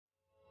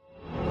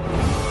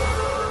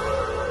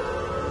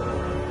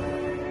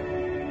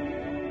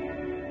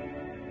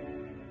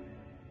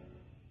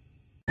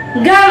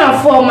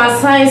Ghana for my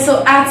science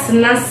so at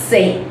na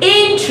say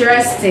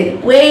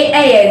interested way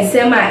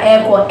sema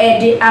eko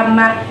edi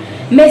ama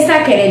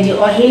Mr. Kennedy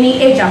Ohini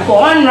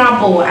Agyapong,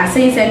 Honorable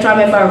Assistant Central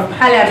Member of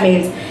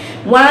Parliament,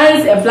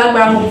 once a flag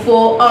bearer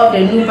of the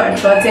New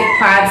Patriotic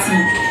Party,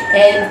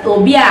 and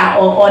Obia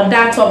or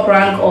that top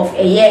rank of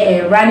a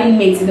year running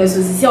mate in the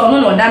society, or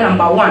no, that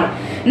number one.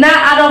 Now,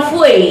 out of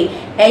way,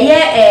 a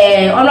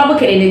year Honorable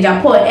Kennedy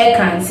Agyapong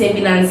can say,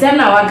 and send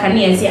our can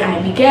say,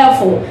 I be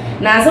careful.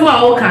 Now, some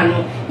of our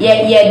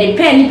the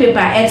pen paper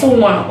at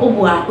one,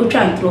 Obua,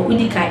 Utrantro,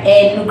 Udika,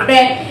 and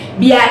Nucre,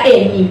 Bia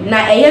Amy,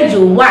 now a year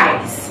Joe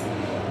Wise.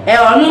 A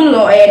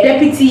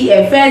deputy,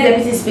 first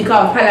deputy speaker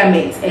of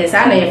parliament,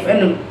 Sana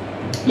Frenum,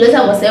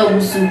 Joseph was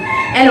Usu,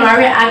 and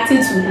are acting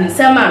to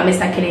Sama,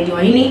 Mr. Kennedy, or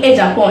any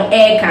Agyapong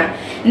Eka.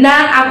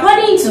 Now,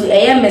 according to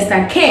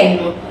Mr.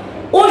 Ken,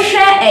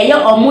 Osha a year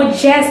or more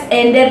just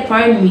ended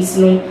primaries.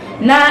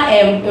 Now,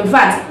 in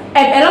fact,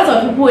 a lot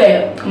of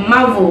people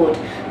marveled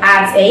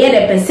at a year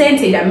the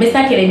percentage that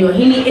Mr. Kennedy or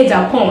any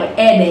Agyapong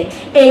ended,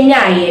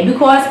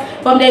 because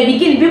from the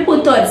beginning,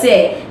 people thought,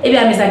 say, if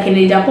Mr.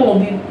 Kennedy Agyapong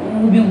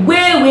will be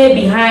way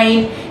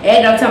behind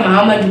Dr.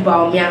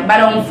 Bawumia.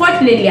 But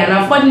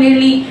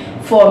unfortunately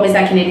for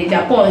Mr. Kennedy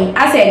Agyapong,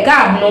 as a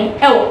gap no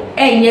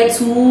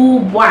too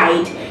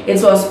wide,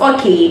 it was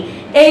okay.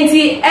 And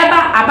the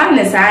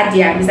abanesa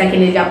idea, Mr.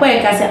 Kennedy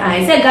Agyapong can say,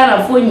 I said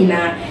Ghana for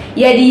nyina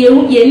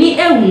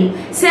yeni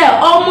say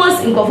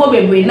almost in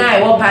conformable na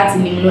what party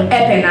ni no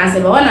epen as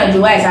but one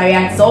Joe Wise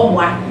react so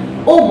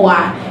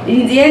obwa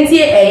in the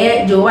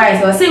NTA Joe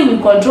Wise or say we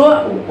control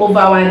over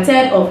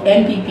 1/3 of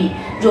MPP.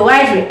 Joe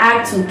Wise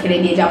react to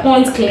Kennedy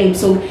Agyapong's claim.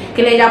 So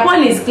Kennedy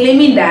Agyapong is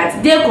claiming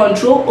that they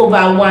control over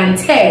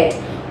 1/3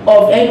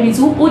 of MPP.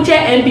 So uche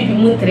MPP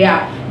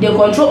mutria they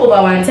control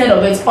over 1/3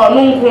 of it.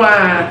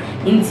 Onunkwa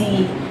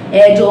inti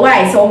Joe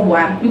Wise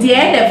obwa.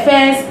 The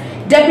first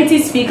Deputy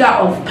Speaker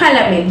of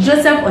Parliament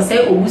Joseph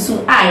Obusu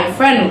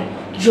friend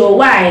Joe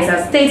Wise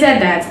has stated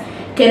that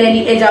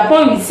Kennedy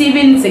Agyapong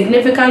receiving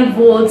significant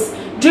votes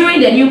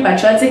during the New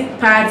Patriotic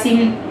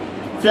Party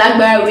flag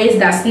bearer race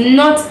does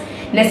not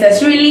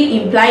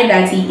necessarily imply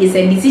that he is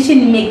a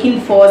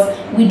decision-making force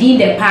within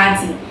the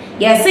party.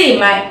 Yes, say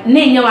my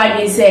name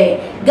I say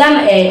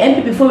Ghana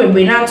MPP for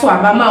bring out to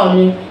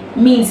Abama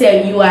means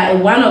you are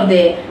one of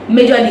the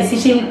major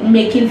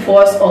decision-making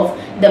force of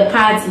the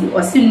party,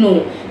 or still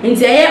no.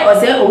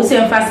 Also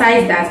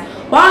emphasize that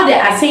while the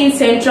Assistant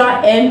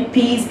Central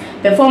MP's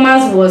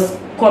performance was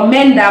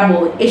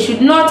commendable, it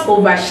should not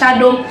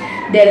overshadow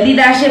the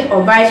leadership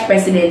of Vice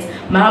President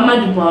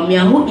Bawumia,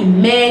 who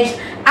emerged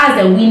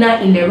as the winner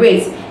in the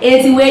race.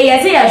 It's where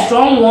you say a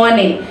strong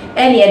warning,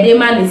 and your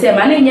demand is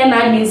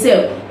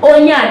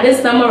only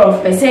this number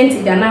of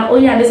percentage and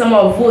only this number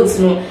of votes.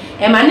 No,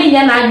 and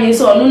my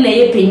so no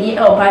penny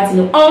or party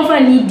no offer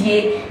need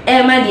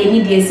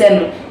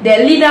the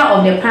leader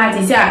of the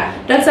party, sir,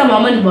 Dr.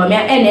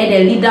 Bawumia, and the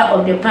leader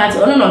of the party.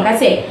 Oh no, I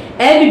say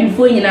every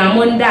before you know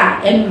Monda,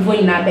 every before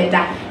you know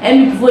better,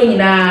 every before you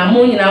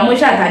know more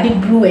shot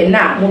blue and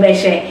now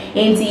Mubeshe.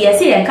 And you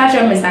see a catcher,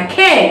 Mr.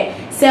 K.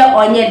 Say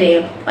on your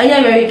day, on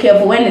you very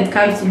careful when it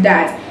comes to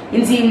that.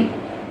 In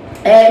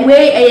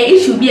where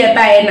issue be a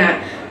now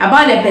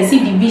about the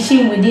perceived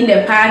division within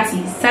the party,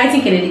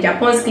 citing Kennedy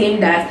Agyapong's claim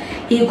that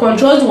he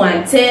controls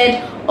 1/3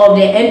 of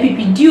the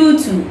MPP due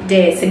to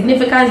the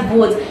significant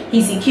votes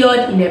he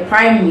secured in the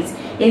primaries.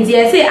 And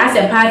they say as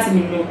a party,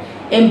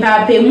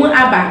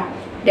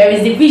 there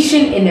is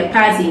division in the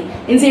party.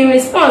 In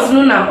response,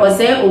 Luna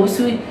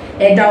also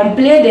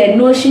downplay the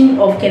notion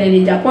of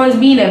Kennedy Agyapong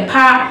being a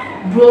power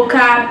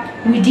broker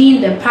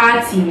within the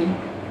party.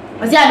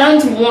 I say I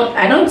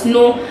don't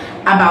know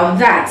about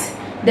that.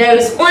 There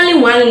is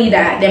only one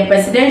leader, the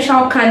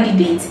presidential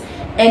candidate,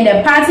 and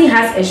the party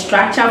has a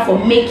structure for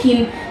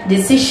making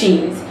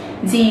decisions.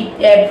 The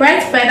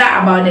press further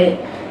about the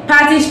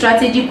party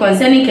strategy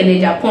concerning Kennedy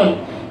Agyapong.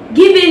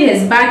 Given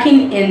his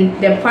backing in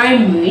the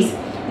primaries,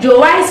 Joe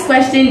Wise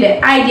questioned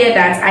the idea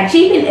that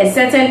achieving a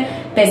certain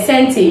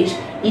percentage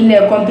in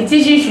the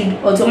competition should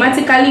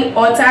automatically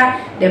alter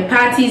the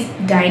party's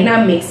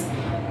dynamics.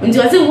 And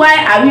so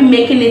why are we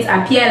making it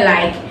appear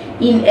like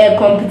in a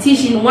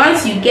competition,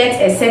 once you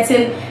get a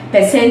certain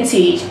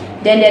percentage,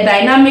 then the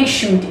dynamic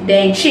should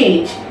then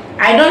change?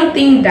 I don't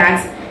think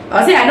that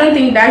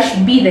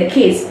should be the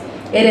case.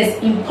 It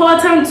is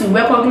important to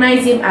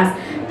recognize him as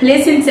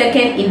placing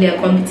second in the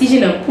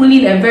competition and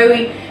pulling a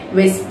very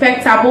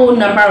respectable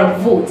number of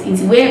votes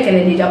into where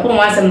Kennedy Agyapong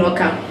wants to knock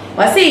out.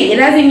 But say it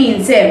doesn't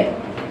mean say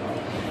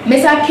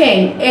Mr.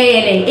 Ken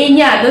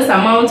this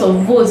amount of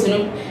votes,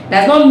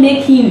 does not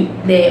make him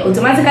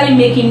automatically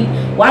making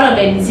one of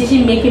the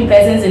decision-making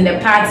persons in the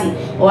party,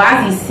 or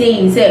as he's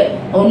saying, say,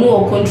 or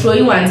no,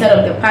 controlling 1/3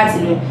 of the party.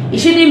 No, it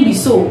shouldn't be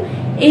so.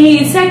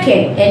 He is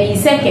second,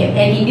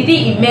 and he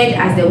didn't emerge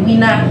as the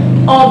winner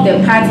of the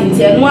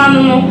party.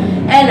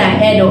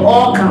 And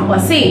all can or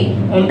say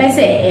on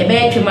person a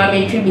better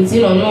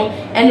between no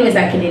and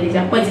Mr. Kennedy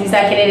Agyapong.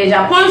 Mr. Kennedy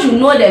Agyapong should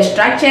know the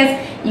structures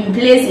in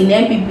place in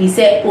MPP.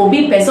 Say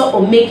Obi person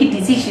or make a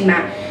decision.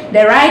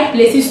 the right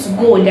places to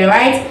go, the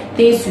right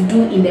things to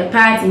do in the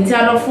party.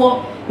 Instead of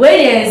for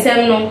where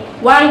the no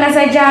one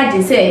kasa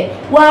judge say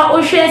wa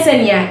o hwe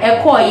senia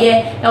e call ye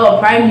e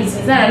prime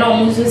minister na no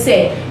mo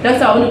say Dr.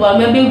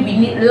 Bawumia we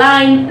need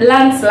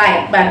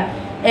landslide, but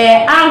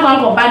I'm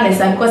going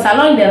because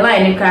along the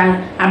line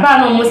about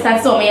no mo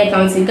start so me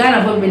county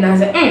Ghana for be na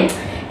say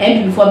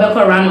MP before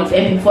Beko runoff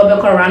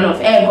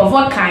go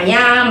for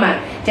Kayama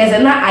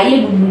just na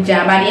aye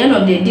bubuja. By the end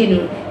of the day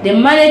no, they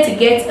managed to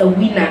get a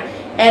winner.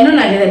 And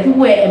none of the people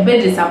were a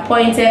bit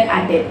disappointed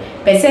at the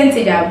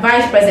percentage that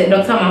Vice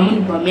President Dr.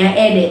 Bawumia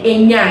the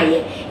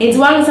enyaye. It's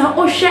one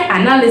share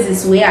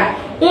analysis where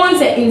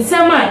once in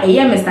summer a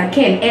year Mr.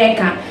 Ken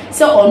Eka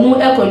so or no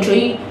air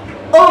control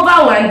over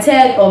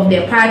 1/3 of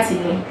the party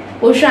no.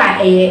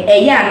 Osha a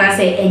year na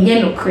say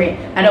enye no kre.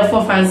 And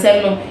for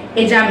fansem no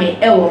ejame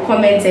e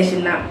comment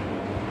section na.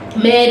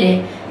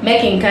 Made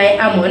making kind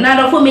amo.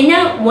 Now for me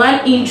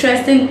one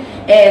interesting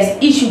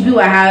issue be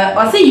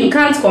or say you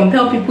can't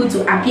compel people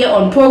to appear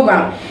on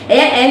program.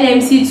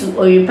 NMC to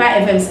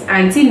Oripa FM's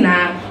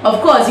antenna.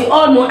 Of course, you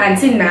all know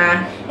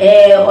antenna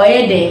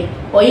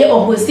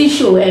or hosting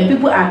show and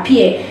people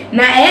appear.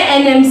 Now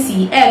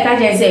NMC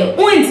can say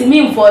only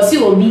mean for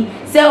COB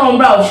say on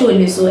brow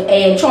show so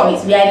a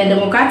choice. We are in a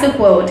democratic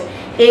world.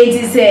 It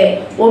is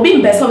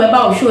obi best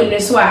about show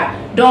this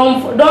one.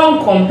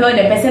 Don't compel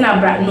the person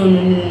abroad.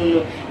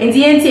 No. In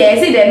the end, I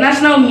say the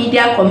National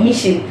Media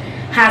Commission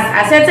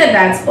has asserted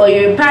that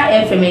Oripa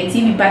FM and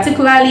TV,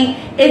 particularly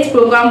its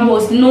program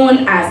host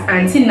known as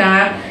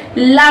Antenna,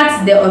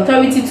 lacks the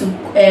authority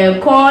to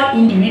call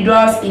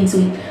individuals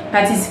into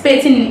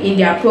participating in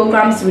their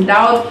programs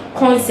without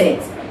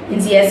consent. In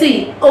the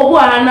essay,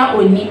 Obuana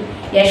Oni,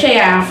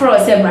 Yashaya for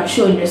several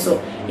shows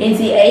so. In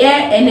the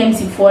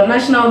NMC for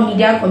National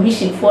Media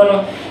Commission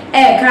for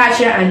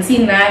culture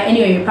Antenna,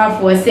 anyway,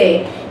 for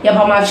say,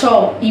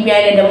 Yapamacho, if you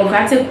are in a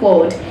democratic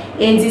world.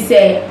 And he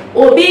said,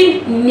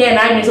 Obi near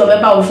nine of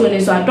about show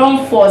so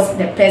don't force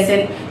the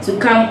person to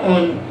come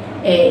on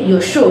your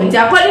show. And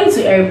according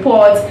to a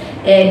report,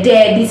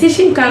 the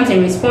decision comes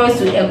in response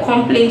to a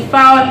complaint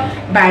filed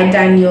by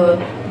Daniel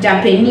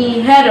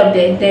Japani, head of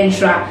the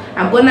Densra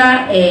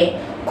Agona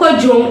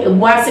Kojong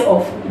Ebuasi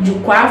of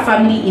Jukwa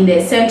family in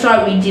the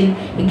central region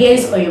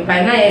against Oripa.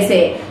 Now I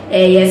say,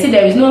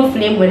 there is no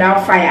flame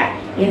without fire.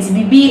 Into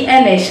BB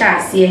and a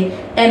chassis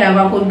and a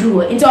vaco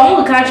duo. Into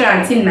all culture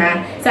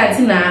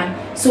Santina,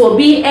 so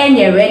be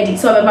any ready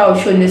so about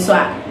showing this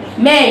one.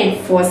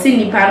 May for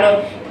Sydney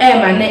panel,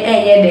 Emma,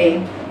 day,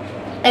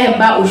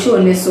 Emma,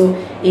 show this so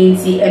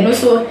into and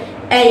also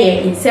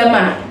in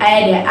summer. I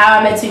had the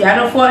hour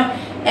material for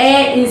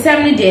in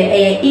some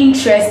day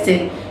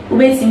interesting.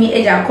 Wait me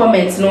edge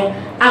comments no.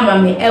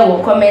 I'm me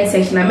comment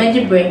section. I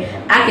made brain.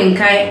 I can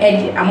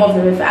edit. I'm of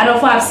the I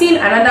don't have seen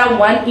another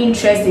one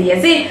interesting.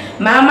 You see,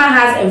 Mama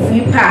has a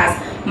free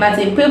pass.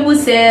 Martin Pebu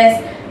says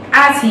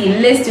as he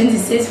lists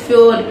 26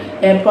 failed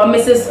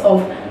promises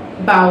of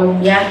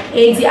Bawumia.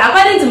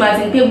 According to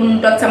Martin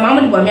Pebu, Dr.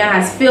 Bawumia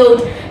has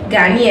failed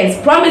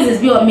Ghanaians. Promises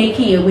be on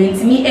making a win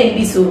to me and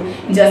be so.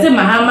 Just say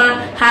Mahama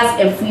has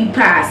a free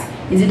pass.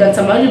 Is it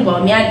Dr.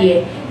 Bawumia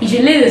there? He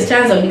should lose his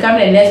chance of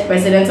becoming the next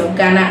president of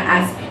Ghana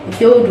as a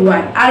failed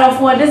one. Out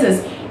of what this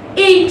is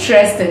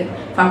interesting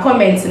for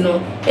comments, no.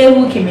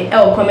 Who came in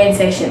our comment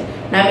section.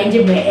 Now, I'm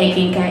going to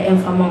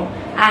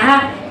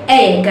aha,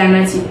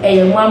 Ghana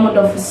to one mode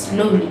of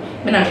slowly.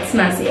 When I'm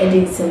not saying,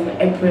 Edison,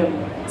 April,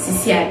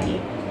 Sisiadi,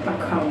 back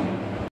home.